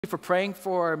For praying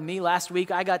for me last week.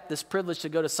 I got this privilege to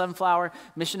go to Sunflower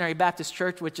Missionary Baptist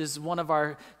Church, which is one of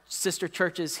our sister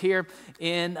churches here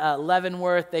in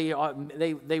Leavenworth.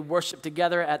 They worship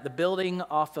together at the building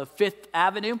off of 5th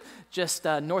Avenue, just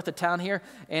north of town here.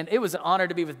 And it was an honor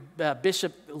to be with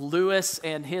Bishop Lewis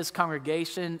and his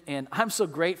congregation. And I'm so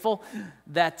grateful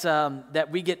that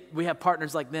we have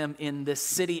partners like them in this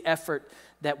city effort,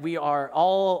 that we are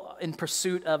all in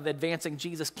pursuit of advancing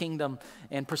Jesus' kingdom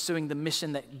and pursuing the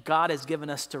mission that God has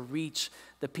given us to reach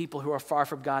the people who are far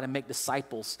from God and make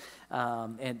disciples,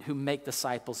 and who make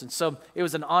disciples. And so it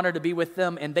was an honor to be with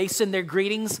them, and they send their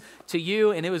greetings to you,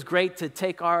 and it was great to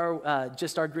take our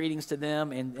greetings to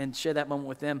them and share that moment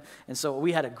with them. And so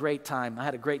we had a great time. I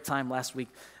had a great time last week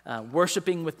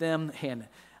worshiping with them and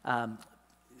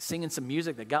singing some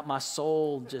music that got my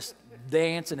soul just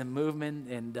dancing and moving,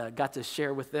 and got to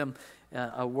share with them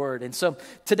a word. And so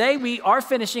today we are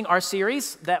finishing our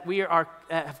series that we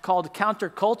have called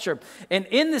Counterculture. And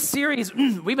in this series,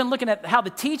 we've been looking at how the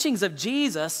teachings of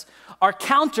Jesus are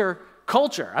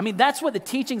counterculture. I mean, that's what the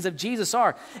teachings of Jesus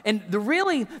are. And the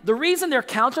reason they're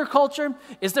counterculture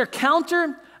is they're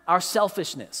counter our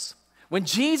selfishness. When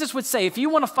Jesus would say, if you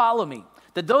want to follow me,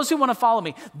 that those who want to follow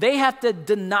me, they have to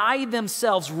deny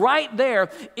themselves. Right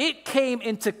there, it came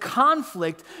into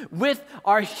conflict with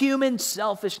our human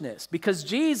selfishness, because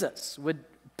Jesus would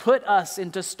put us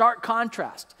into stark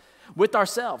contrast with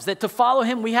ourselves. That to follow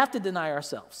him, we have to deny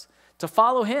ourselves. To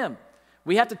follow him,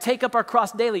 we have to take up our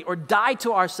cross daily or die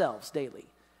to ourselves daily.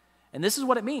 And this is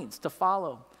what it means to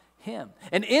follow him.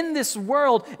 And in this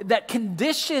world that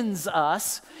conditions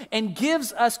us and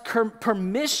gives us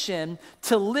permission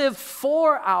to live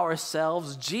for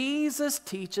ourselves, Jesus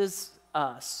teaches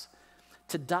us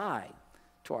to die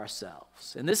to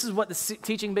ourselves. And this is what the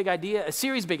series Big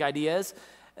Idea is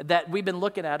that we've been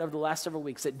looking at over the last several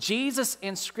weeks, that Jesus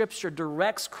in Scripture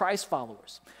directs Christ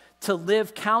followers to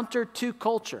live counter to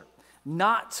culture,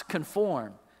 not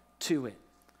conform to it.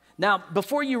 Now,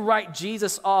 before you write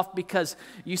Jesus off because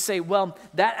you say, well,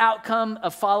 that outcome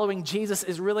of following Jesus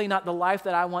is really not the life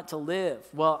that I want to live.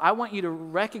 Well, I want you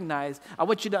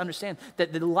to understand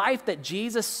that the life that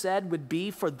Jesus said would be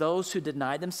for those who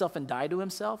deny themselves and die to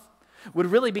himself would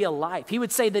really be a life. He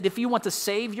would say that if you want to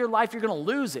save your life, you're going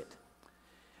to lose it.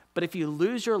 But if you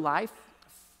lose your life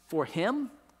for him,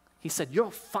 he said, you'll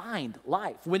find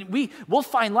life. We'll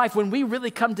find life when we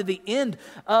really come to the end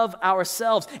of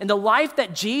ourselves. And the life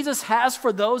that Jesus has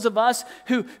for those of us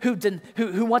who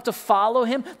want to follow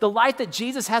him, the life that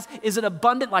Jesus has is an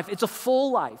abundant life. It's a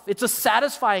full life. It's a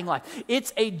satisfying life.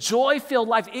 It's a joy-filled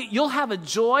life. You'll have a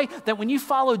joy that when you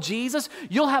follow Jesus,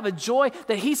 you'll have a joy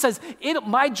that he says,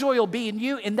 my joy will be in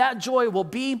you, and that joy will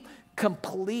be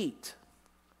complete.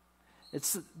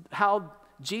 It's how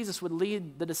Jesus would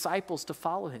lead the disciples to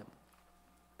follow him.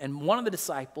 And one of the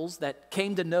disciples that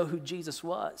came to know who Jesus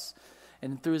was,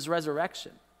 and through his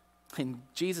resurrection, and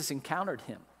Jesus encountered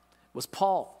him, was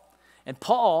Paul. And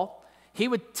Paul, he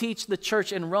would teach the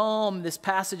church in Rome this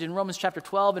passage in Romans chapter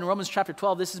 12. In Romans chapter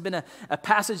 12, this has been a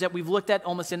passage that we've looked at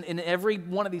almost in every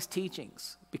one of these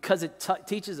teachings, because it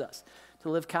teaches us to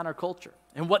live counterculture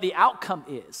and what the outcome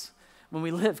is when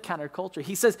we live counterculture.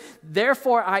 He says,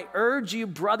 therefore I urge you,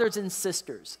 brothers and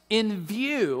sisters, in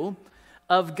view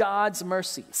of God's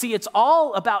mercy. See, it's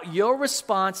all about your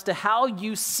response to how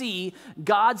you see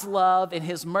God's love and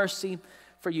his mercy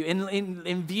for you.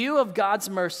 In view of God's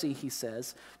mercy, he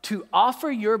says, to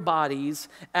offer your bodies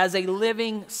as a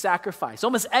living sacrifice.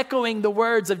 Almost echoing the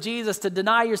words of Jesus to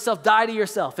deny yourself, die to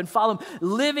yourself, and follow him.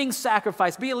 Living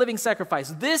sacrifice, be a living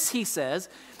sacrifice. This, he says,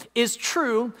 is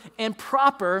true and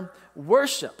proper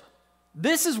worship.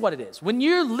 This is what it is. When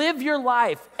you live your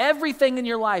life, everything in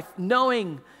your life,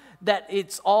 knowing that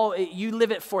you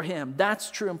live it for him,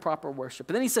 that's true and proper worship.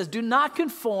 And then he says, do not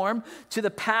conform to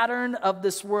the pattern of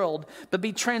this world, but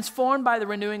be transformed by the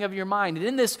renewing of your mind. And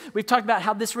in this, we've talked about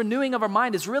how this renewing of our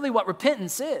mind is really what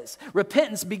repentance is.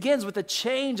 Repentance begins with a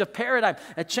change of paradigm,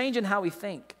 a change in how we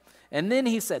think. And then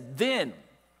he said, then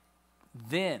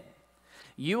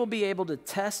you will be able to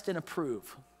test and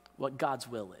approve what God's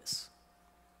will is.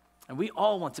 And we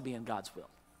all want to be in God's will.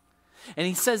 And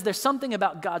he says there's something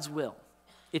about God's will.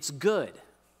 It's good.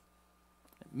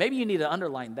 Maybe you need to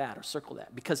underline that or circle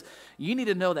that, because you need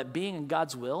to know that being in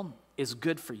God's will is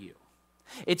good for you.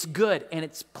 It's good and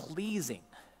it's pleasing,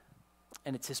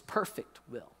 and it's his perfect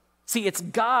will. See, it's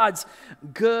God's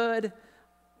good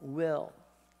will.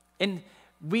 And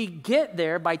we get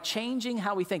there by changing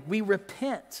how we think. We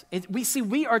repent.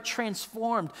 We are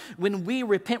transformed when we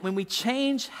repent, when we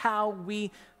change how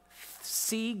we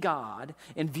see God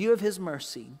in view of his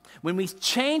mercy, when we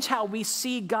change how we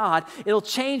see God, it'll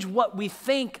change what we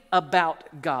think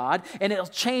about God, and it'll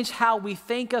change how we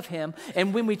think of him.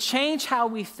 And when we change how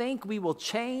we think, we will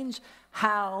change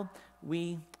how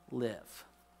we live.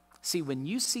 See, when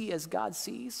you see as God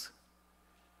sees,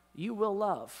 you will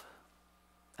love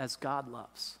as God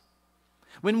loves.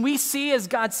 When we see as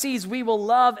God sees, we will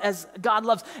love as God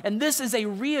loves. And this is a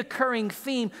reoccurring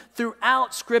theme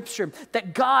throughout Scripture,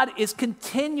 that God is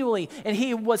continually, and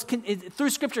through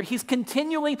Scripture, he's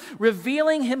continually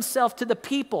revealing himself to the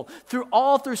people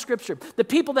through Scripture. The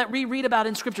people that we read about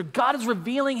in Scripture, God is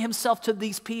revealing himself to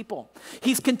these people.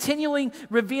 He's continually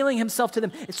revealing himself to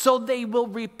them so they will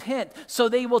repent, so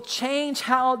they will change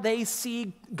how they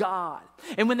see God.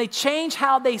 And when they change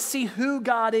how they see who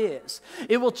God is,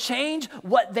 it will change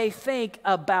what they think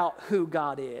about who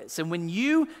God is. And when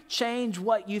you change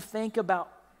what you think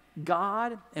about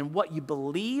God and what you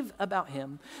believe about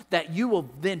him, that you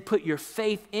will then put your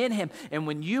faith in him. And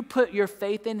when you put your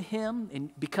faith in him,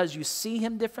 and because you see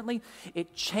him differently,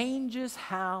 it changes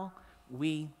how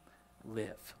we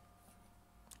live.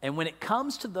 And when it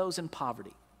comes to those in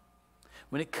poverty,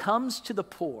 when it comes to the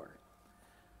poor,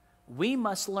 we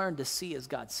must learn to see as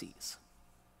God sees,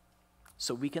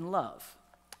 so we can love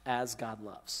as God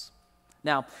loves.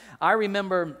 Now, I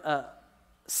remember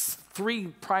 3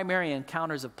 primary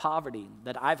encounters of poverty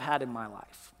that I've had in my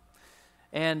life.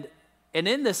 And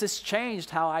in this, it's changed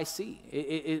how I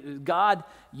see. God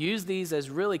used these as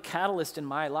really catalyst in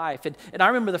my life. And I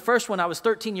remember the first one, I was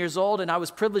 13 years old, and I was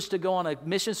privileged to go on a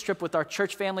missions trip with our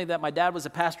church family. That my dad was a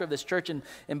pastor of this church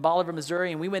in Bolivar,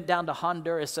 Missouri, and we went down to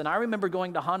Honduras. And I remember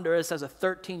going to Honduras as a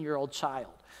 13-year-old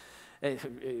child. A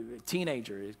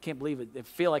teenager. I can't believe it. I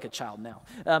feel like a child now.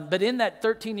 But in that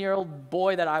 13-year-old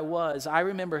boy that I was, I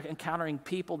remember encountering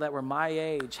people that were my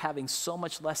age having so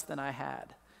much less than I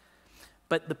had.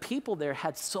 But the people there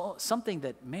had something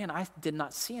that, man, I did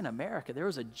not see in America. There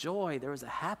was a joy, there was a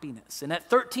happiness. And at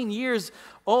 13 years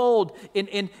old,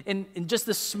 in just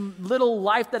this little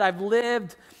life that I've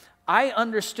lived, I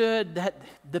understood that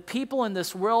the people in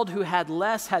this world who had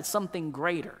less had something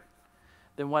greater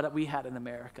than what we had in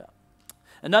America.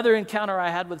 Another encounter I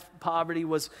had with poverty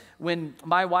was when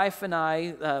my wife and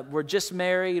I were just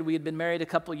married. We had been married a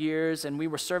couple years, and we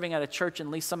were serving at a church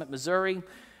in Lee Summit, Missouri.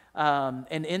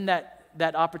 And in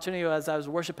that opportunity, as I was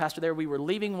a worship pastor there, we were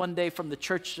leaving one day from the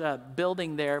church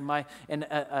building there.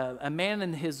 A man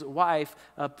and his wife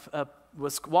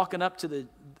was walking up to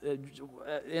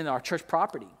in our church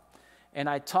property. And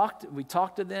we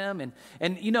talked to them,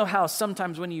 and you know how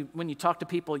sometimes when you talk to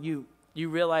people, you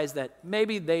realize that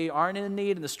maybe they aren't in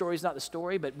need and the story's not the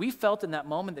story, but we felt in that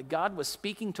moment that God was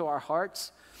speaking to our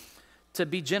hearts to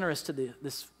be generous to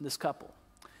this couple.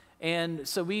 And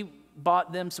so we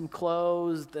bought them some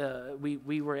clothes.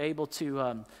 We were able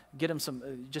to get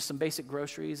them just some basic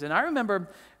groceries. And I remember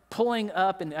pulling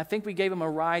up, and I think we gave them a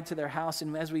ride to their house,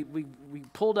 and as we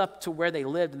pulled up to where they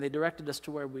lived, and they directed us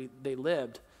to where they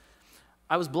lived,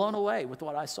 I was blown away with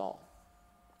what I saw.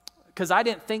 Because I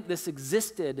didn't think this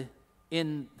existed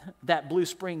in that Blue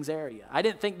Springs area. I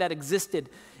didn't think that existed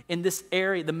in this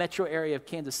area, the metro area of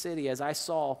Kansas City, as I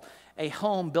saw a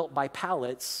home built by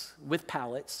pallets,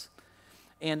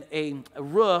 and a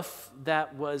roof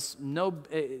that was no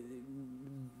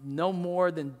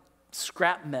more than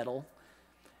scrap metal,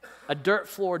 a dirt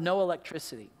floor, no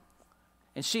electricity.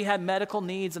 And she had medical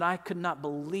needs, and I could not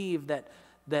believe that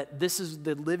this is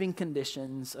the living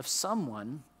conditions of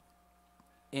someone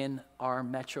in our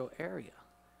metro area.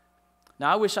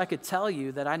 Now, I wish I could tell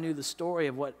you that I knew the story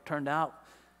of what turned about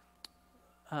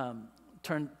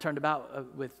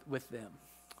with them,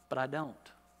 but I don't.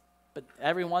 But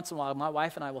every once in a while, my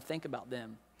wife and I will think about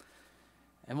them,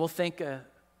 and we'll think and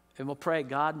we'll pray,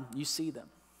 God, you see them,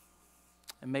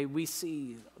 and may we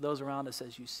see those around us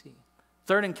as you see.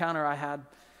 Third encounter I had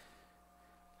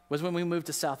was when we moved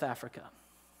to South Africa.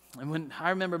 And when I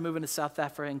remember moving to South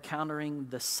Africa, encountering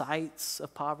the sights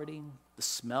of poverty, the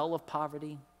smell of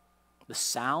poverty, the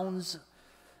sounds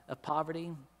of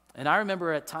poverty. And I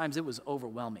remember at times it was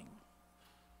overwhelming.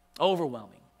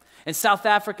 In South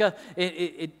Africa,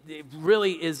 it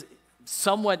really is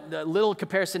somewhat a little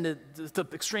comparison to the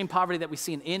extreme poverty that we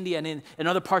see in India and in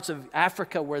other parts of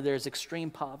Africa where there's extreme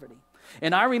poverty.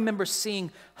 And I remember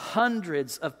seeing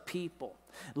hundreds of people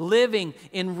living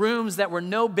in rooms that were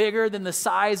no bigger than the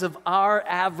size of our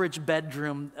average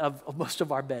bedroom of most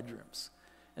of our bedrooms.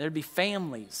 And there'd be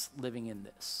families living in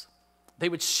this. They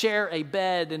would share a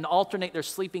bed and alternate their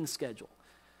sleeping schedule.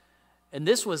 And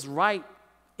this was right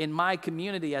in my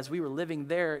community as we were living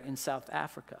there in South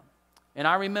Africa. And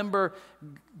I remember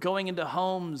going into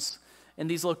homes in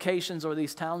these locations or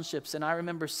these townships, and I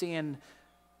remember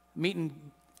meeting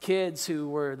kids who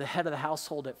were the head of the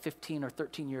household at 15 or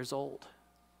 13 years old.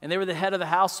 And they were the head of the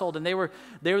household, and they were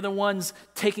the ones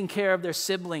taking care of their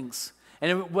siblings.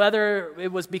 And whether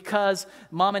it was because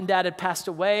mom and dad had passed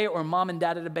away or mom and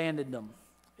dad had abandoned them,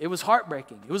 it was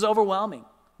heartbreaking. It was overwhelming.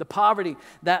 The poverty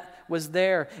that was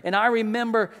there. And I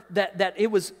remember that it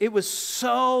was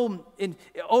so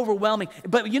overwhelming.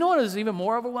 But you know what was even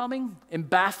more overwhelming and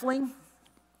baffling?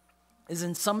 Is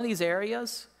in some of these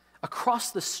areas,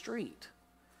 across the street,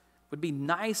 would be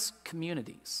nice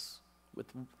communities with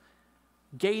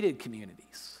gated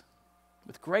communities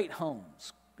with great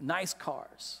homes, nice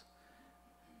cars.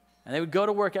 And they would go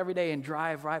to work every day and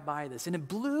drive right by this. And it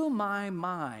blew my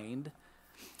mind.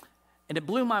 And it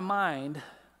blew my mind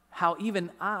how even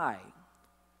I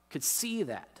could see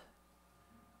that.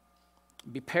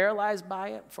 Be paralyzed by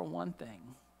it, for one thing.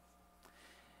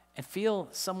 And feel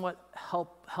somewhat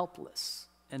helpless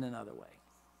in another way.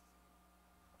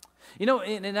 You know,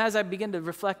 and as I begin to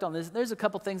reflect on this, there's a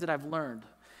couple things that I've learned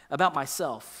about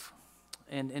myself,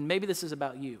 and maybe this is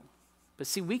about you. But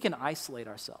see, we can isolate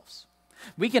ourselves.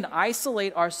 We can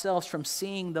isolate ourselves from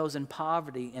seeing those in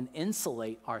poverty and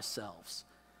insulate ourselves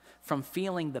from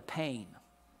feeling the pain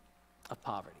of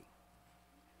poverty.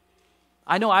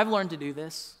 I know I've learned to do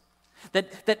this,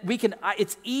 that we can,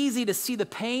 it's easy to see the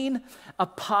pain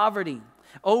of poverty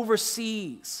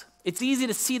overseas. It's easy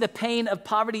to see the pain of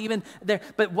poverty even there.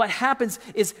 But what happens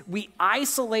is we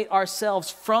isolate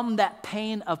ourselves from that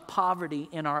pain of poverty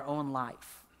in our own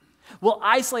life. We'll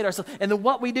isolate ourselves. And then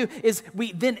what we do is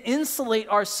we then insulate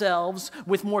ourselves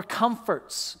with more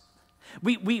comforts.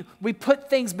 We put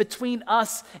things between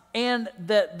us and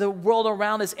the world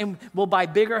around us, and we'll buy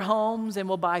bigger homes, and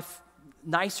we'll buy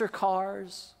nicer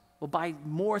cars. We'll buy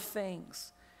more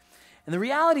things. And the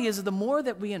reality is, the more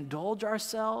that we indulge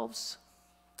ourselves,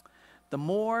 the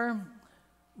more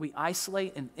we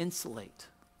isolate and insulate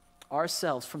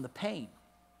ourselves from the pain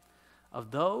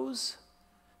of those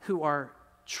who are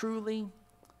truly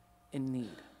in need.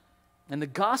 And the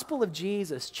gospel of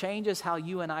Jesus changes how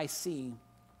you and I see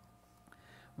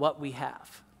what we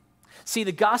have. See,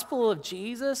 the gospel of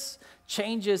Jesus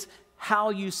changes how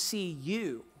you see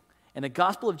you. And the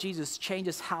gospel of Jesus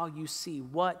changes how you see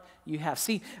what you have.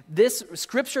 See, this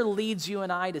scripture leads you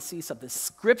and I to see something.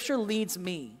 Scripture leads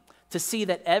me to see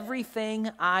that everything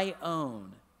I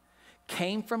own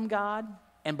came from God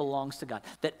and belongs to God.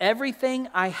 That everything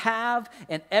I have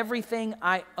and everything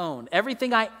I own,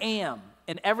 everything I am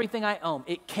and everything I own,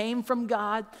 it came from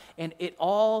God and it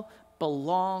all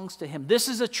belongs to Him. This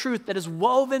is a truth that is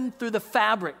woven through the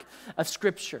fabric of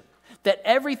Scripture. That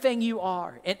everything you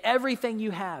are and everything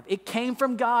you have, it came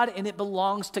from God and it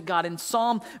belongs to God. In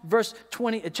Psalm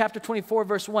chapter 24,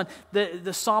 verse 1,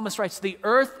 the psalmist writes, "The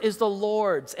earth is the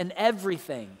Lord's and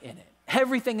everything in it."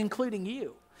 Everything including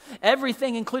you.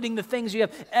 Everything including the things you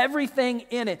have. Everything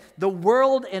in it. The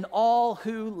world and all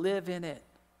who live in it.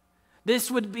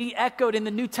 This would be echoed in the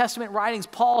New Testament writings.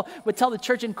 Paul would tell the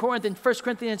church in Corinth in 1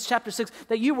 Corinthians chapter 6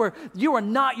 that you are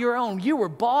not your own. You were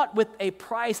bought with a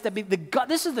price.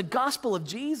 This is the gospel of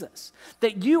Jesus,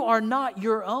 that you are not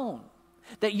your own,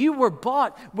 that you were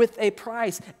bought with a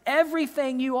price.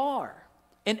 Everything you are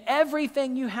and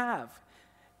everything you have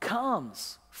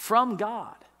comes from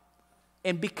God.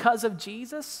 And because of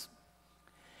Jesus,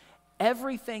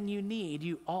 everything you need,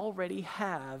 you already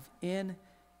have in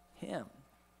Him.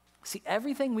 See,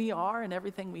 everything we are and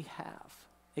everything we have,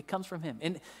 it comes from Him.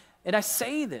 And I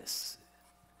say this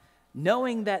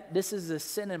knowing that this is a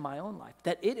sin in my own life,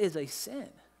 that it is a sin.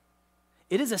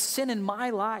 It is a sin in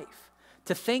my life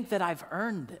to think that I've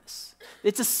earned this.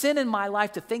 It's a sin in my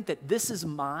life to think that this is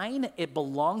mine, it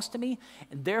belongs to me,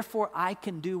 and therefore I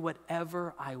can do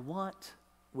whatever I want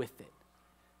with it.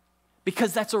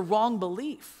 Because that's a wrong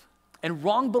belief, and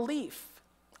wrong belief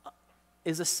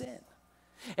is a sin.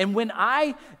 And when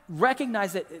I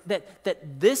recognize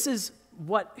that this is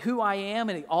who I am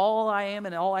and all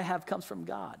I have comes from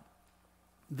God,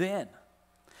 then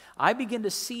I begin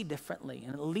to see differently,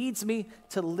 and it leads me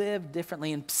to live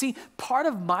differently. And see, part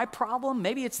of my problem,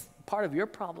 maybe it's part of your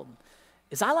problem,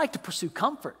 is I like to pursue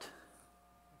comfort.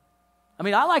 I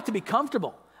mean, I like to be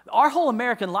comfortable. Our whole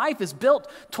American life is built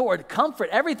toward comfort.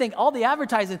 Everything, all the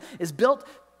advertising is built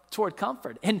toward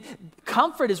comfort. And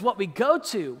comfort is what we go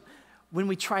to when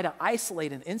we try to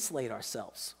isolate and insulate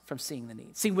ourselves from seeing the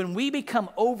need. See, when we become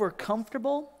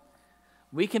over-comfortable,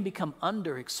 we can become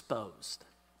underexposed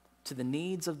to the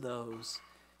needs of those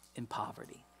in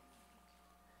poverty.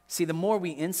 See, the more we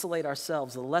insulate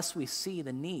ourselves, the less we see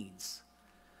the needs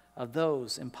of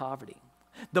those in poverty.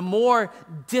 the more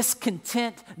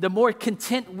discontent, the more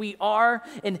content we are,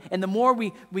 and the more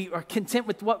we are content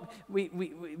with what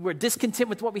we're discontent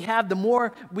with what we have, the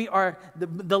more we are,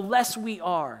 the less we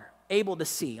are able to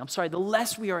see. The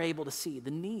less we are able to see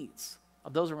the needs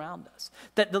of those around us.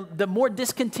 That the more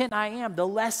discontent I am, the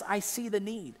less I see the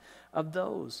need of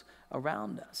those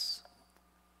around us.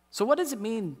 So what does it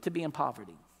mean to be in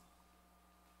poverty?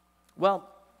 Well,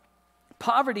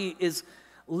 poverty is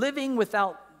living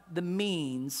without the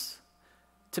means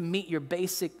to meet your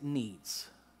basic needs.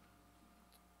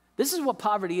 This is what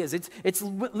poverty is. It's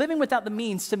living without the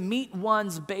means to meet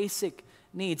one's basic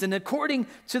needs. And according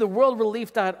to the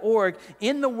worldrelief.org,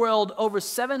 in the world, over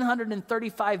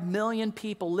 735 million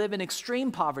people live in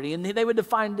extreme poverty. And they would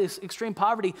define this extreme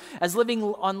poverty as living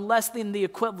on less than the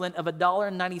equivalent of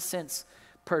 $1.90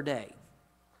 per day.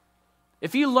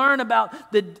 If you learn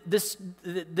about the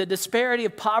disparity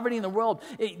of poverty in the world,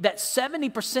 that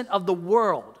 70% of the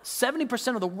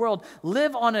world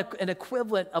live on an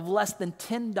equivalent of less than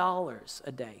 $10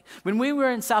 a day. When we were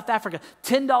in South Africa,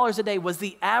 $10 a day was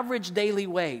the average daily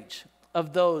wage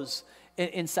of those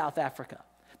in South Africa.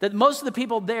 That most of the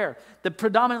people there,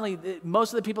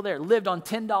 most of the people there lived on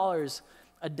 $10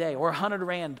 a day, or 100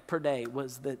 rand per day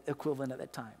was the equivalent at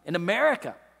that time. In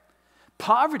America,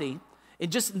 poverty,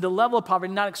 and just the level of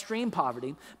poverty, not extreme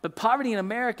poverty, but poverty in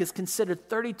America is considered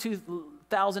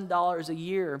 $32,000 a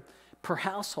year per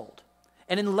household.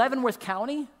 And in Leavenworth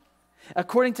County,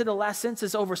 according to the last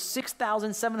census, over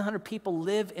 6,700 people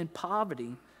live in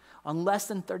poverty on less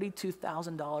than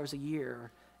 $32,000 a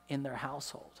year in their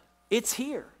household. It's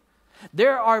here.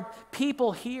 There are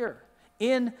people here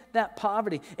in that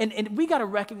poverty. And we got to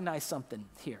recognize something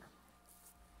here.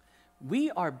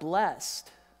 We are blessed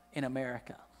in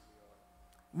America.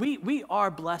 We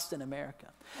are blessed in America.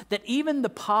 That even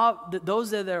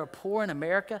those that are poor in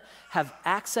America have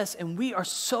access, and we are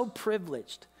so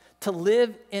privileged to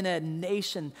live in a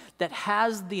nation that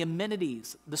has the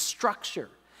amenities, the structure,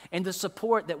 and the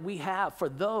support that we have for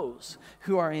those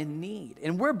who are in need.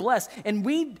 And we're blessed, and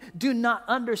we do not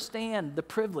understand the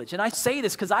privilege. And I say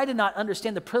this because I did not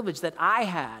understand the privilege that I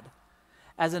had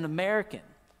as an American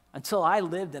until I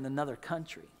lived in another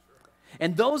country.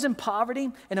 And those in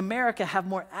poverty in America have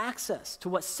more access to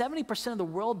what 70% of the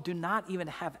world do not even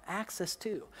have access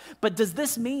to. But does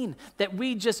this mean that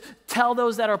we just tell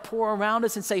those that are poor around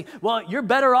us and say, well, you're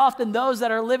better off than those that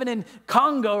are living in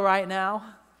Congo right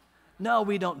now? No,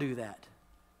 we don't do that.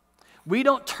 We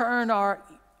don't turn our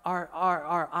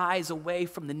eyes away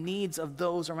from the needs of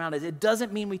those around us. It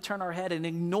doesn't mean we turn our head and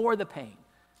ignore the pain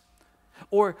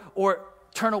or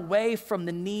turn away from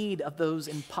the need of those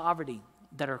in poverty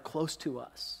that are close to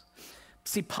us.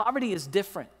 See, poverty is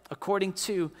different according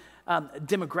to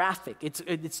demographic.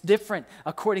 It's different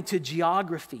according to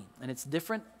geography, and it's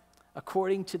different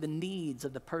according to the needs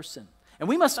of the person. And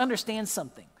we must understand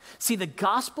something. See, the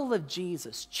gospel of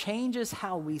Jesus changes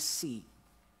how we see.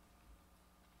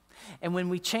 And when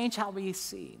we change how we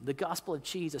see, the gospel of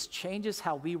Jesus changes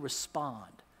how we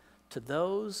respond to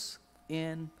those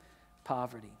in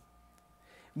poverty.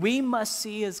 We must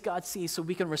see as God sees so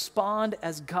we can respond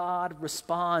as God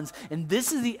responds. And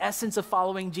this is the essence of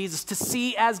following Jesus, to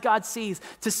see as God sees,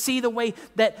 to see the way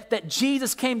that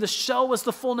Jesus came to show us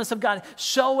the fullness of God,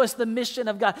 show us the mission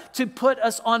of God, to put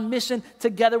us on mission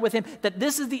together with him. That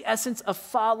this is the essence of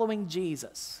following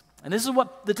Jesus. And this is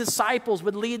what the disciples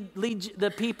would lead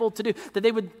the people to do, that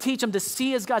they would teach them to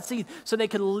see as God sees so they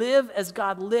could live as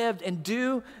God lived and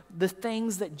do the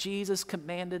things that Jesus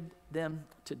commanded them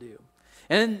to do.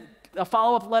 And in a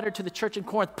follow-up letter to the church in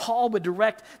Corinth, Paul would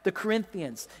direct the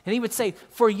Corinthians, and he would say,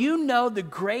 for you know the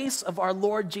grace of our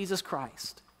Lord Jesus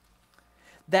Christ,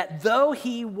 that though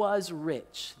he was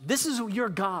rich, this is your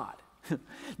God,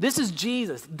 this is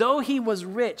Jesus, though he was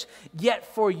rich,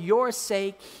 yet for your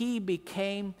sake he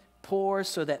became poor,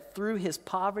 so that through his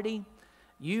poverty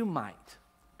you might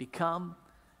become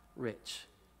rich.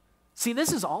 See,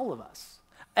 this is all of us.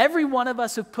 Every one of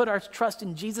us who put our trust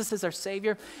in Jesus as our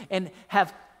Savior and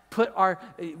have put our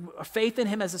faith in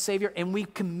him as a Savior, and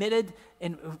we've committed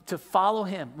to follow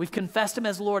him. We've confessed him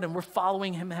as Lord, and we're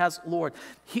following him as Lord.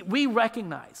 We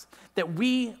recognize that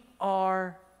we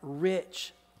are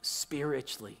rich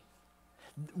spiritually.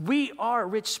 We are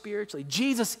rich spiritually.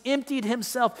 Jesus emptied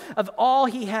himself of all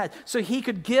he had so he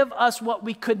could give us what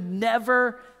we could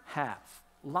never have,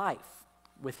 life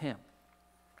with him.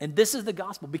 And this is the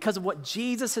gospel. Because of what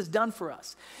Jesus has done for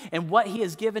us and what he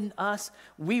has given us,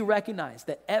 we recognize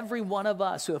that every one of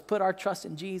us who have put our trust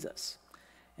in Jesus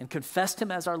and confessed him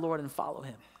as our Lord and follow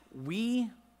him, we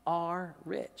are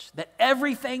rich. That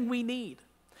everything we need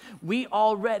we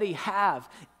already have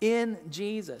in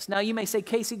Jesus. Now you may say,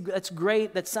 Casey, that's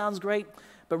great, that sounds great,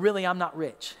 but really I'm not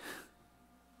rich.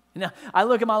 You know, I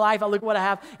look at my life, I look at what I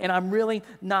have, and I'm really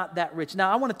not that rich.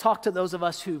 Now, I want to talk to those of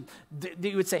us who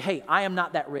would say, hey, I am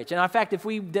not that rich. And in fact, if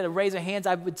we did a raise of hands,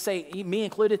 I would say, me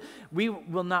included, we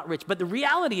will not rich. But the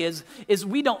reality is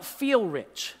we don't feel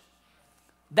rich.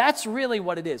 That's really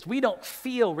what it is. We don't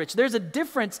feel rich. There's a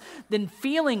difference than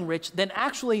feeling rich than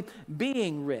actually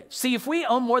being rich. See, if we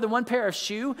own more than one pair of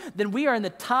shoes, then we are in the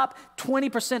top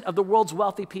 20% of the world's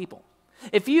wealthy people.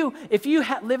 If you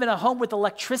live in a home with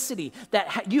electricity,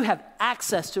 that you have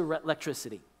access to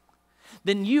electricity,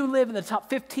 then you live in the top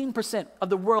 15% of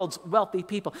the world's wealthy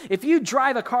people. If you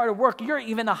drive a car to work, you're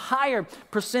even a higher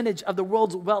percentage of the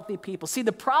world's wealthy people. See,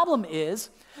 the problem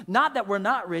is not that we're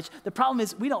not rich. The problem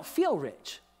is we don't feel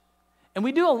rich. And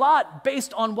we do a lot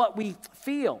based on what we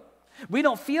feel. We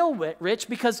don't feel rich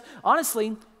because,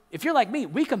 honestly, if you're like me,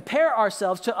 we compare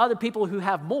ourselves to other people who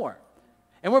have more.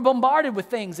 And we're bombarded with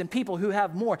things and people who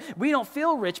have more. We don't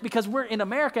feel rich because we're in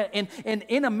America, and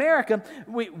in America,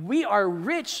 we are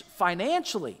rich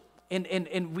financially,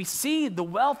 and we see the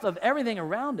wealth of everything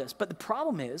around us. But the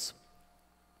problem is,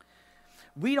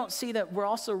 we don't see that we're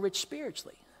also rich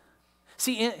spiritually.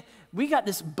 See, we got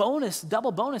this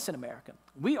double bonus in America.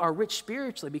 We are rich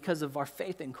spiritually because of our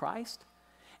faith in Christ,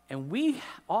 and we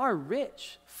are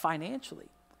rich financially.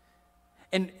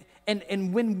 And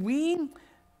when we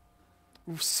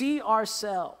see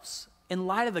ourselves in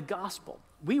light of the gospel,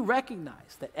 we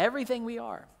recognize that everything we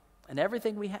are and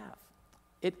everything we have,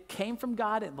 it came from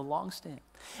God and belongs to him.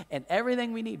 And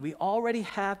everything we need, we already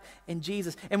have in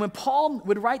Jesus. And when Paul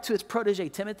would write to his protege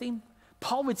Timothy,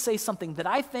 Paul would say something that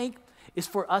I think is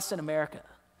for us in America.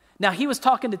 Now, he was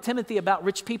talking to Timothy about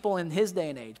rich people in his day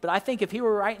and age, but I think if he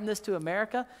were writing this to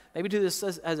America, maybe to this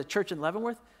as a church in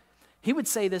Leavenworth, he would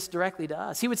say this directly to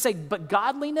us. He would say, but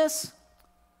godliness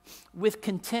with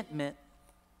contentment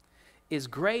is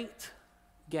great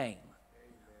gain.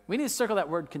 We need to circle that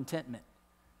word contentment,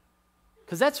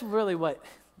 because that's really what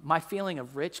my feeling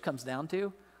of rich comes down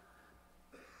to,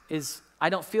 is I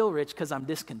don't feel rich because I'm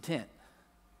discontent.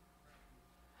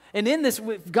 And in this,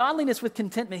 with godliness with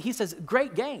contentment, he says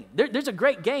great gain. There's a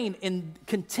great gain in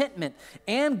contentment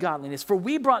and godliness. For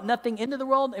we brought nothing into the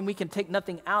world, and we can take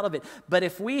nothing out of it. But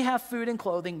if we have food and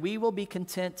clothing, we will be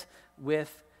content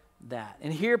with that.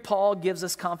 And here Paul gives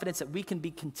us confidence that we can be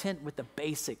content with the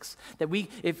basics. That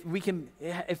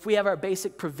if we have our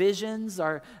basic provisions,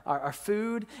 our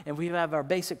food, and we have our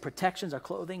basic protections, our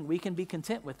clothing, we can be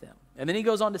content with them. And then he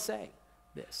goes on to say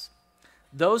this: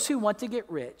 those who want to get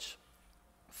rich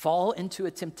fall into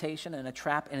a temptation and a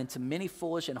trap and into many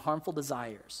foolish and harmful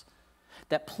desires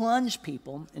that plunge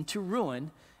people into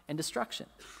ruin and destruction.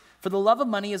 For the love of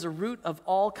money is a root of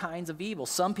all kinds of evil.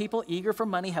 Some people eager for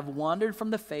money have wandered from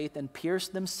the faith and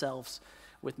pierced themselves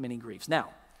with many griefs. Now,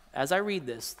 as I read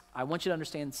this, I want you to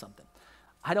understand something.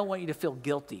 I don't want you to feel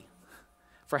guilty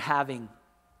for having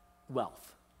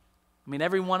wealth. I mean,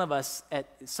 every one of us, at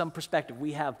some perspective,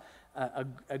 we have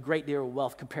a great deal of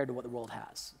wealth compared to what the world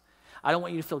has. I don't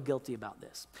want you to feel guilty about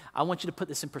this. I want you to put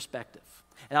this in perspective.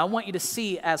 And I want you to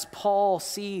see, as Paul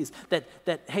sees, that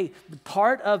hey,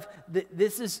 part of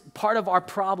our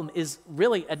problem is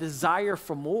really a desire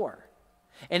for more.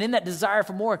 And in that desire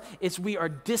for more, it's we are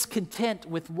discontent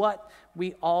with what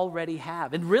we already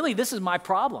have. And really, this is my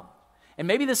problem. And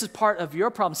maybe this is part of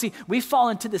your problem. See, we fall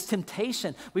into this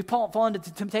temptation. We fall into the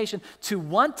temptation to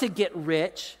want to get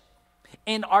rich,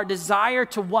 and our desire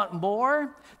to want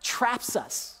more traps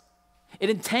us. It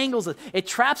entangles us. It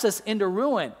traps us into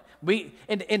ruin.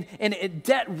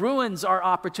 Debt ruins our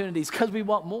opportunities because we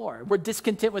want more. We're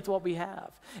discontent with what we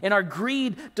have. And our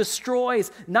greed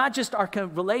destroys not just our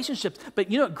relationships, but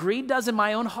you know what greed does in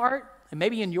my own heart, and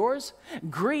maybe in yours?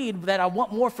 Greed, that I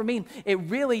want more for me, it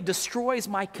really destroys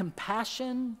my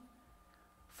compassion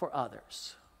for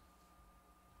others.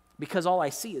 Because all I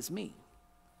see is me,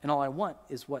 and all I want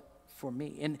is what for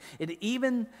me. And it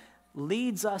even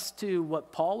leads us to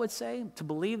what Paul would say,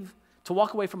 to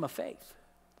walk away from a faith,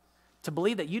 to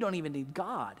believe that you don't even need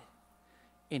God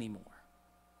anymore.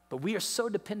 But we are so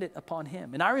dependent upon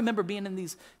him. And I remember being in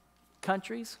these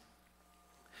countries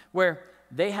where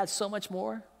they had so much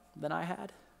more than I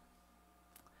had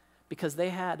because they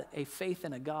had a faith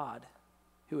in a God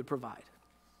who would provide.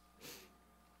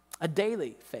 A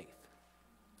daily faith.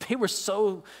 They were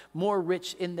so more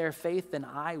rich in their faith than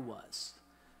I was.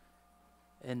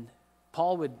 And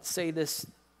Paul would say this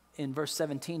in verse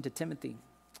 17 to Timothy.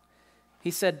 He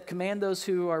said, command those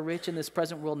who are rich in this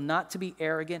present world not to be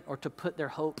arrogant or to put their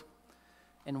hope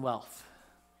in wealth.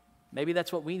 Maybe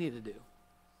that's what we need to do.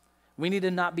 We need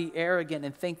to not be arrogant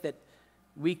and think that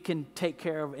we can take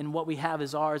care of and what we have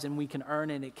is ours and we can earn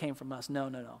it and it came from us. No,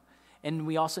 no, no. And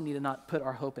we also need to not put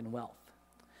our hope in wealth,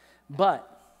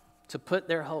 but to put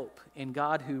their hope in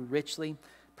God who richly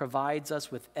provides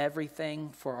us with everything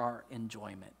for our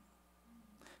enjoyment.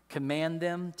 Command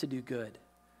them to do good,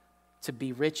 to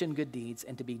be rich in good deeds,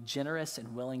 and to be generous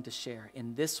and willing to share.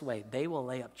 In this way, they will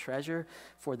lay up treasure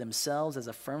for themselves as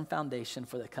a firm foundation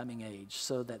for the coming age,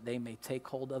 so that they may take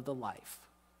hold of the life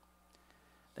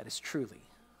that is truly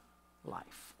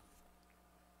life.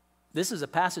 This is a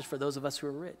passage for those of us who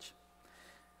are rich.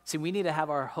 See, we need to have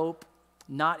our hope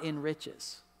not in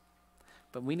riches,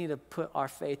 but we need to put our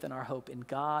faith and our hope in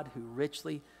God who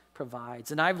richly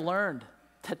provides. And I've learned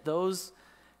that those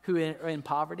who are in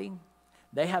poverty,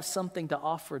 they have something to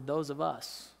offer those of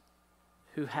us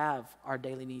who have our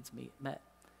daily needs met.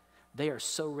 They are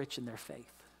so rich in their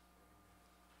faith.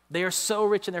 They are so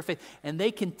rich in their faith, and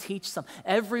they can teach some.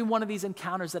 Every one of these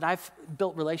encounters that I've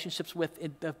built relationships with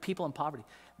people in poverty,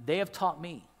 they have taught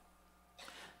me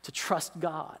to trust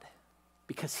God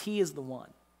because He is the one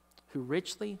who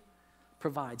richly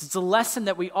provides. It's a lesson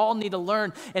that we all need to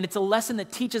learn, and it's a lesson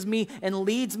that teaches me and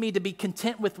leads me to be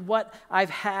content with what I've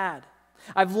had.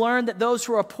 I've learned that those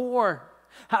who are poor,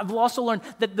 I've also learned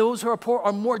that those who are poor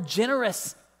are more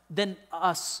generous than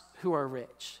us who are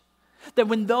rich. That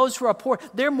when those who are poor,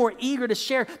 they're more eager to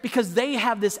share because they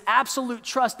have this absolute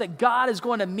trust that God is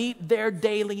going to meet their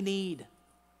daily need.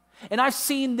 And I've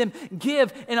seen them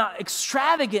give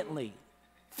extravagantly,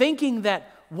 thinking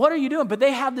that, what are you doing? But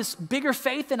they have this bigger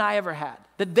faith than I ever had,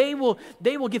 that they will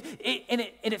give, and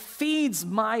it feeds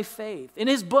my faith. In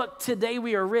his book, Today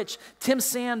We Are Rich, Tim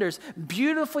Sanders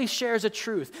beautifully shares a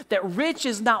truth, that rich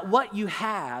is not what you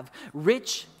have,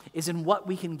 rich is in what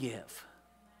we can give.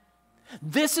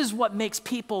 This is what makes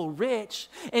people rich,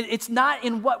 and it's not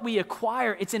in what we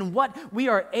acquire, it's in what we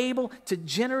are able to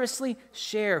generously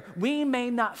share. We may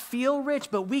not feel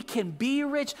rich, but we can be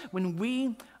rich when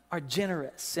we are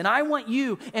generous. And I want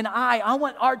you and I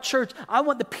want our church, I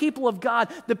want the people of God,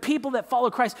 the people that follow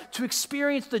Christ, to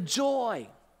experience the joy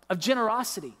of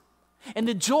generosity. And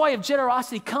the joy of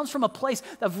generosity comes from a place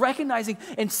of recognizing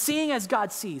and seeing as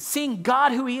God sees, seeing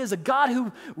God who He is, a God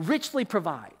who richly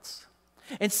provides.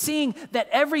 And seeing that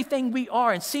everything we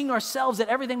are and seeing ourselves that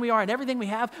everything we are and everything we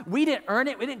have, we didn't earn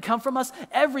it, it didn't come from us.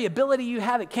 Every ability you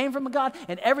have, it came from God,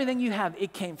 and everything you have,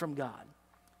 it came from God.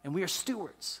 And we are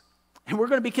stewards. And we're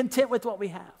going to be content with what we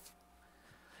have.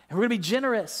 And we're going to be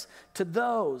generous to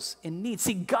those in need.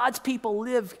 See, God's people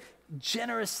live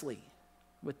generously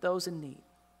with those in need.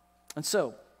 And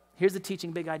so, here's the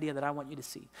teaching big idea that I want you to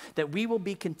see. That we will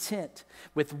be content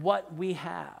with what we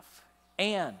have.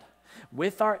 And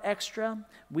with our extra,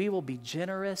 we will be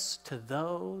generous to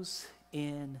those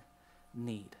in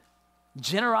need.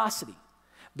 Generosity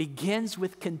begins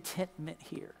with contentment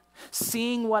here.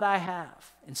 Seeing what I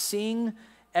have and seeing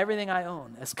everything I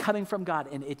own as coming from God,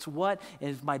 and it's what,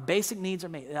 if my basic needs are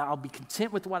made, I'll be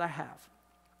content with what I have.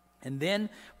 And then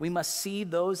we must see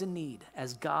those in need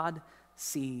as God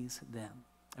sees them.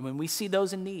 And when we see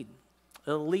those in need,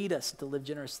 it'll lead us to live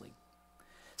generously.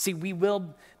 See, we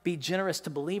will be generous to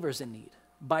believers in need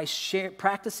by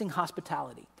practicing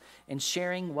hospitality and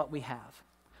sharing what we have.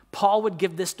 Paul would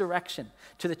give this direction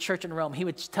to the church in Rome. He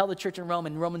would tell the church in Rome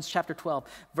in Romans chapter 12,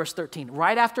 verse 13,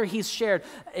 right after he's shared,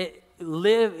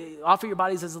 offer your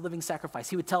bodies as a living sacrifice.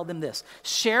 He would tell them this: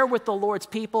 share with the Lord's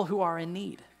people who are in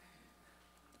need.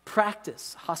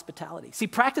 Practice hospitality. See,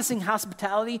 practicing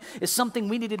hospitality is something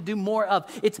we need to do more of.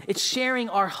 It's sharing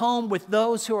our home with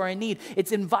those who are in need.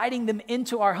 It's inviting them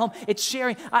into our home. It's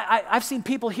sharing. I've seen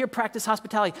people here practice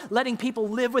hospitality, letting people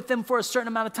live with them for a certain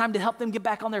amount of time to help them get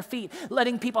back on their feet.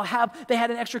 Letting people they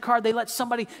had an extra car, they let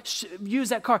somebody use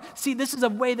that car. See, this is a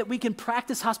way that we can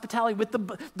practice hospitality with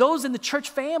those in the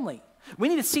church family. We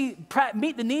need to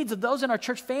meet the needs of those in our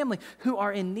church family who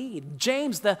are in need.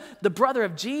 James, the brother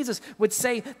of Jesus, would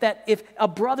say that if a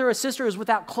brother or sister is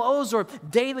without clothes or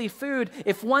daily food,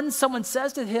 if someone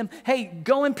says to him, hey,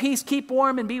 go in peace, keep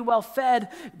warm, and be well fed,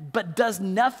 but does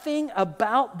nothing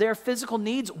about their physical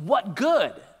needs, what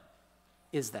good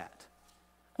is that?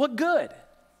 What good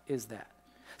is that?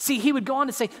 See, he would go on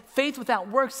to say, faith without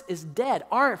works is dead.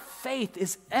 Our faith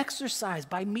is exercised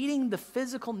by meeting the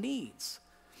physical needs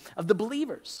of the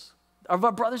believers, of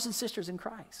our brothers and sisters in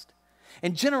Christ.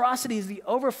 And generosity is the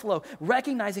overflow,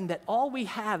 recognizing that all we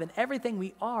have and everything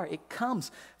we are, it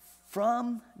comes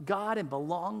from God and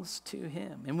belongs to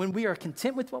Him. And when we are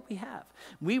content with what we have,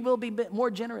 we will be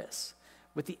more generous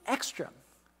with the extra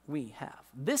we have.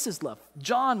 This is love.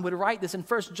 John would write this in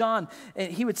 1 John,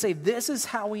 and he would say, this is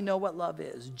how we know what love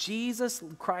is. Jesus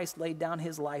Christ laid down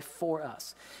his life for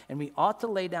us, and we ought to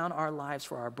lay down our lives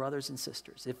for our brothers and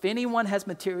sisters. If anyone has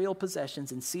material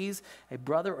possessions and sees a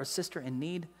brother or sister in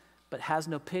need, but has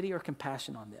no pity or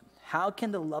compassion on them, how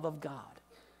can the love of God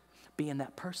be in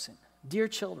that person? Dear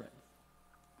children,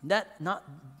 let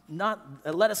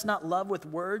us not love with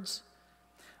words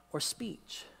or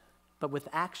speech, but with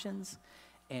actions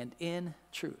and in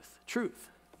truth. Truth.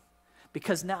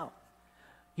 Because now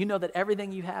you know that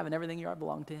everything you have and everything you are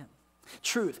belong to him.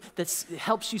 Truth that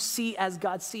helps you see as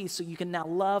God sees, so you can now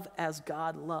love as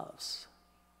God loves.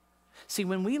 See,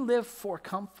 when we live for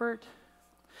comfort,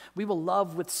 we will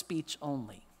love with speech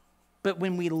only. But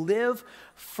when we live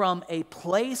from a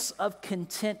place of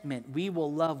contentment, we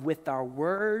will love with our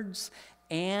words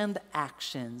and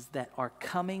actions that are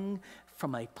coming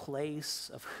from a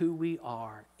place of who we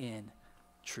are in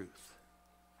truth.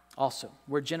 Also,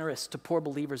 we're generous to poor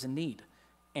believers in need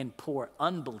and poor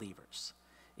unbelievers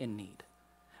in need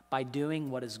by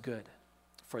doing what is good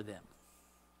for them.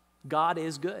 God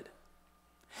is good.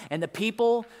 And the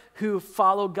people who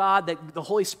follow God, that the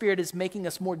Holy Spirit is making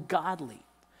us more godly,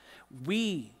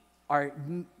 we are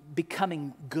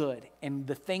becoming good, and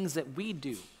the things that we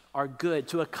do are good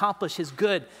to accomplish his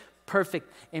good, perfect,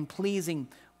 and pleasing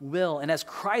will. And as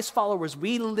Christ followers,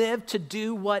 we live to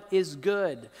do what is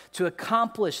good, to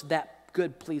accomplish that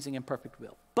good, pleasing, and perfect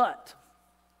will. But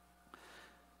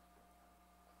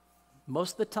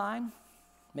most of the time,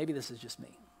 maybe this is just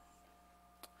me,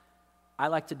 I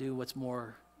like to do what's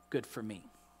more good for me.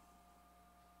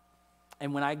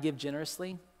 And when I give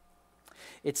generously,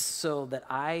 it's so that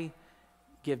I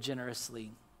give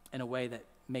generously in a way that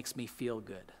makes me feel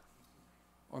good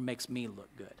or makes me look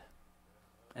good.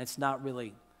 And it's not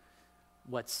really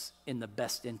what's in the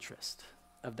best interest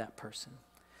of that person.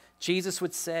 Jesus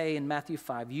would say in Matthew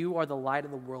 5, you are the light of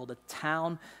the world. A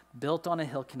town built on a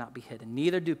hill cannot be hidden.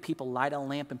 Neither do people light a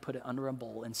lamp and put it under a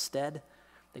bowl. Instead,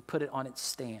 they put it on its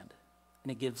stand,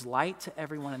 and it gives light to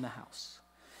everyone in the house.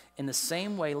 In the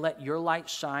same way, let your light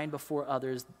shine before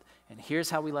others. And here's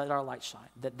how we let our light shine,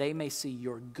 that they may see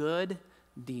your good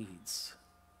deeds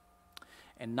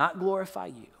and not glorify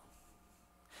you,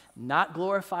 not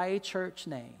glorify a church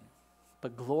name,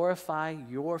 but glorify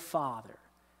your Father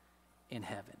in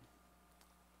heaven.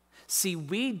 See,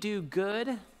 we do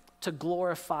good to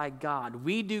glorify God.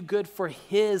 We do good for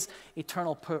his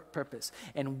eternal purpose.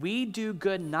 And we do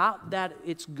good not that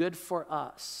it's good for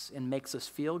us and makes us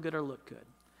feel good or look good.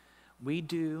 We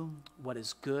do what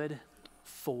is good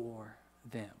for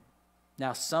them.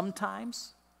 Now,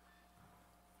 sometimes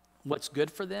what's good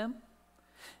for them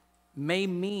may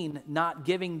mean not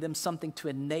giving them something to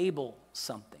enable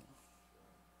something.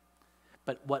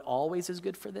 But what always is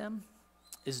good for them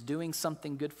is doing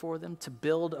something good for them to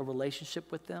build a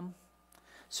relationship with them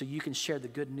so you can share the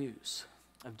good news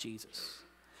of Jesus.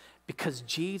 Because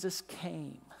Jesus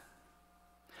came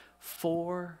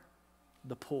for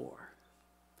the poor.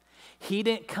 He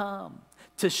didn't come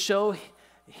to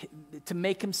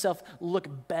make himself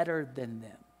look better than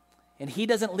them. And he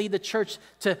doesn't lead the church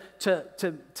to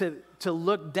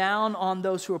look down on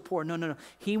those who are poor. No.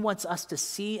 He wants us to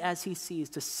see as he sees,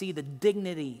 to see the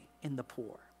dignity in the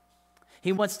poor.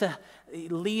 He wants to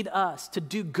lead us to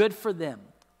do good for them,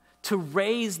 to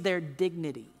raise their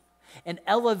dignity and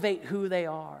elevate who they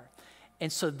are.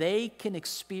 And so they can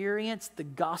experience the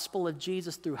gospel of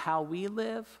Jesus through how we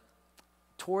live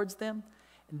towards them.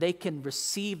 And they can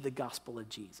receive the gospel of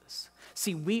Jesus.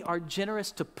 See, we are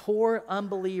generous to poor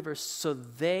unbelievers so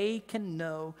they can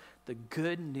know the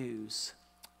good news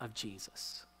of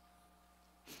Jesus.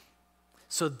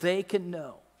 So they can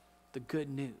know the good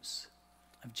news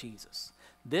of Jesus.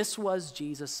 This was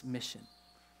Jesus' mission.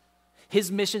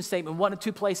 His mission statement, one of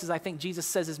two places I think Jesus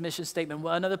says his mission statement.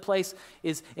 Well, another place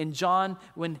is in John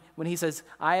when he says,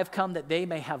 I have come that they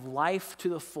may have life to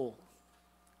the full.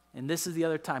 And this is the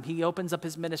other time. He opens up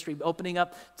his ministry, opening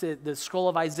up to the scroll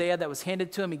of Isaiah that was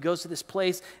handed to him. He goes to this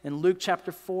place in Luke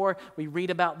chapter 4. We read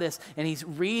about this, and he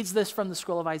reads this from the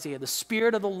scroll of Isaiah. The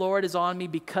Spirit of the Lord is on me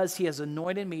because he has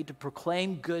anointed me to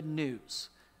proclaim good news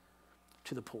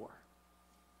to the poor.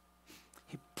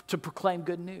 To proclaim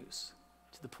good news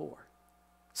to the poor.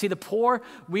 See, the poor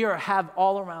we have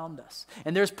all around us.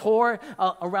 And there's poor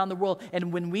around the world.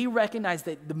 And when we recognize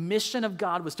that the mission of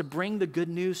God was to bring the good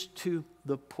news to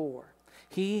the poor,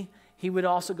 he would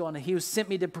also go on. He was sent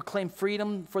me to proclaim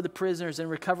freedom for the prisoners and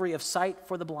recovery of sight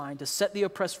for the blind, to set the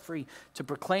oppressed free, to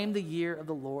proclaim the year of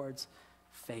the Lord's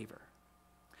favor.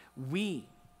 We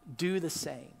do the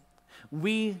same.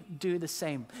 we do the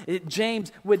same.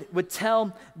 James would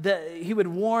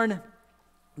warn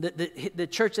the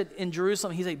church in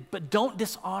Jerusalem. He said, but don't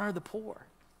dishonor the poor.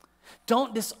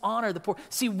 Don't dishonor the poor.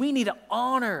 See, we need to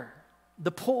honor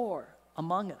the poor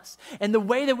among us. And the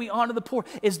way that we honor the poor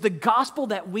is the gospel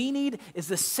that we need is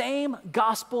the same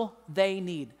gospel they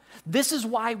need. This is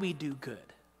why we do good.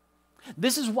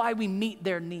 This is why we meet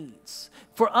their needs.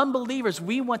 For unbelievers,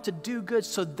 we want to do good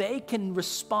so they can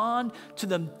respond to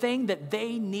the thing that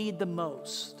they need the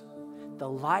most, the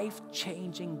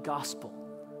life-changing gospel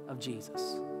of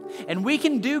Jesus. And we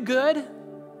can do good,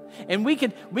 and we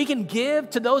can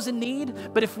give to those in need,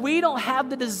 but if we don't have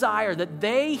the desire that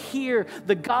they hear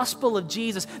the gospel of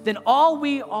Jesus, then all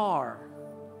we are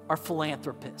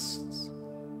philanthropists.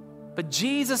 But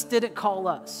Jesus didn't call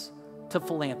us to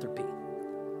philanthropy.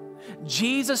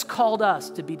 Jesus called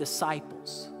us to be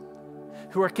disciples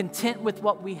who are content with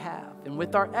what we have, and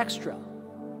with our extra,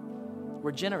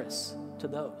 we're generous to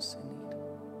those in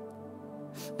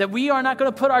need. That we are not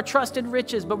going to put our trust in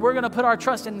riches, but we're going to put our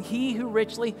trust in He who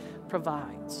richly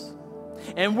provides.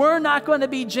 And we're not going to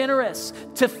be generous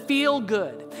to feel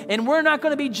good. And we're not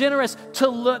going to be generous to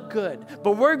look good.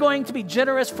 But we're going to be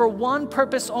generous for one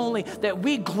purpose only, that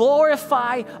we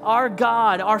glorify our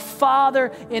God, our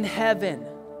Father in heaven.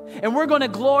 And we're going to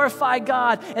glorify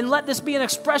God and let this be an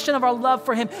expression of our love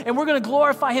for Him. And we're going to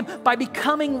glorify Him by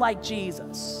becoming like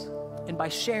Jesus and by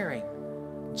sharing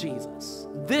Jesus.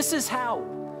 This is how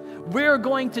we're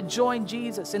going to join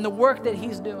Jesus in the work that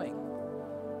He's doing.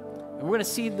 And we're going to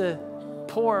see the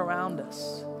poor around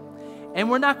us. And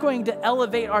we're not going to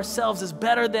elevate ourselves as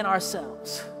better than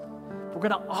ourselves. We're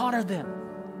going to honor them.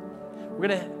 We're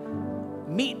going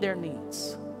to meet their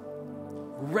needs,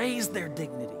 raise their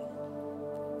dignity,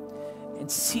 and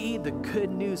see the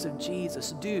good news of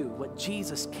Jesus do what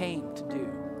Jesus came to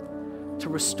do, to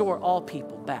restore all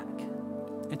people back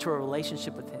into a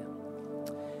relationship with Him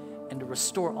and to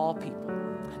restore all people.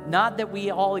 Not that we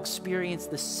all experience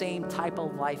the same type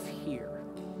of life here,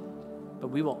 but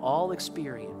we will all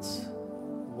experience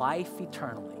life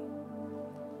eternally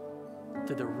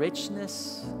through the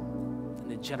richness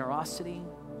and the generosity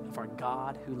of our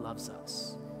God who loves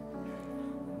us.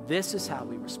 This is how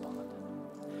we respond.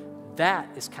 That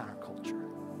is counterculture.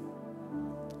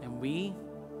 And we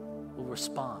will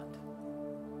respond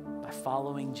by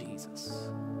following Jesus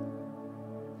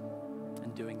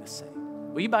and doing the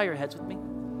same. Will you bow your heads with me?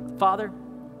 Father,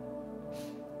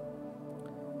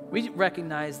 we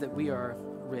recognize that we are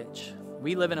rich.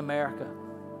 We live in America.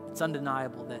 It's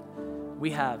undeniable that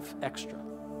we have extra.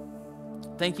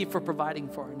 Thank you for providing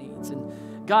for our needs.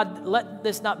 And God, let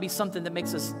this not be something that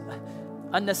makes us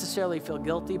unnecessarily feel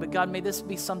guilty, but God, may this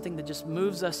be something that just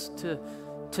moves us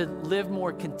to live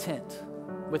more content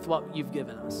with what you've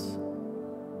given us.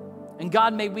 And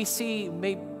God, may we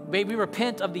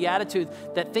repent of the attitude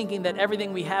that thinking that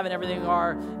everything we have and everything we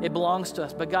are, it belongs to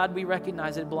us. But God, we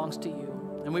recognize it belongs to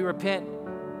you. And we repent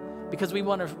because we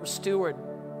want to steward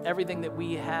everything that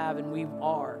we have and we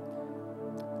are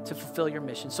to fulfill your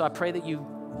mission. So I pray that you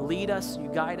lead us, you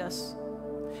guide us.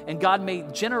 And God, may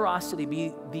generosity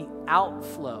be the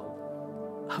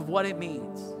outflow of what it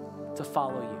means to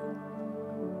follow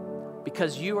you.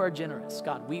 Because you are generous,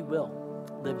 God, we will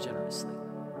live generously.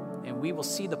 And we will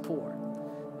see the poor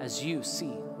as you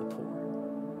see the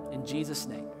poor. In Jesus'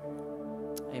 name,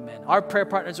 amen. Our prayer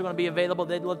partners are going to be available.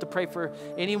 They'd love to pray for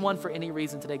anyone for any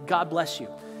reason today. God bless you,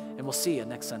 and we'll see you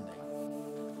next Sunday.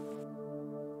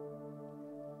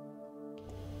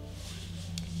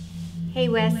 Hey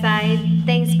Westside,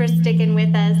 thanks for sticking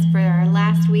with us for our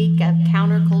last week of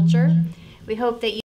Counterculture. We hope that you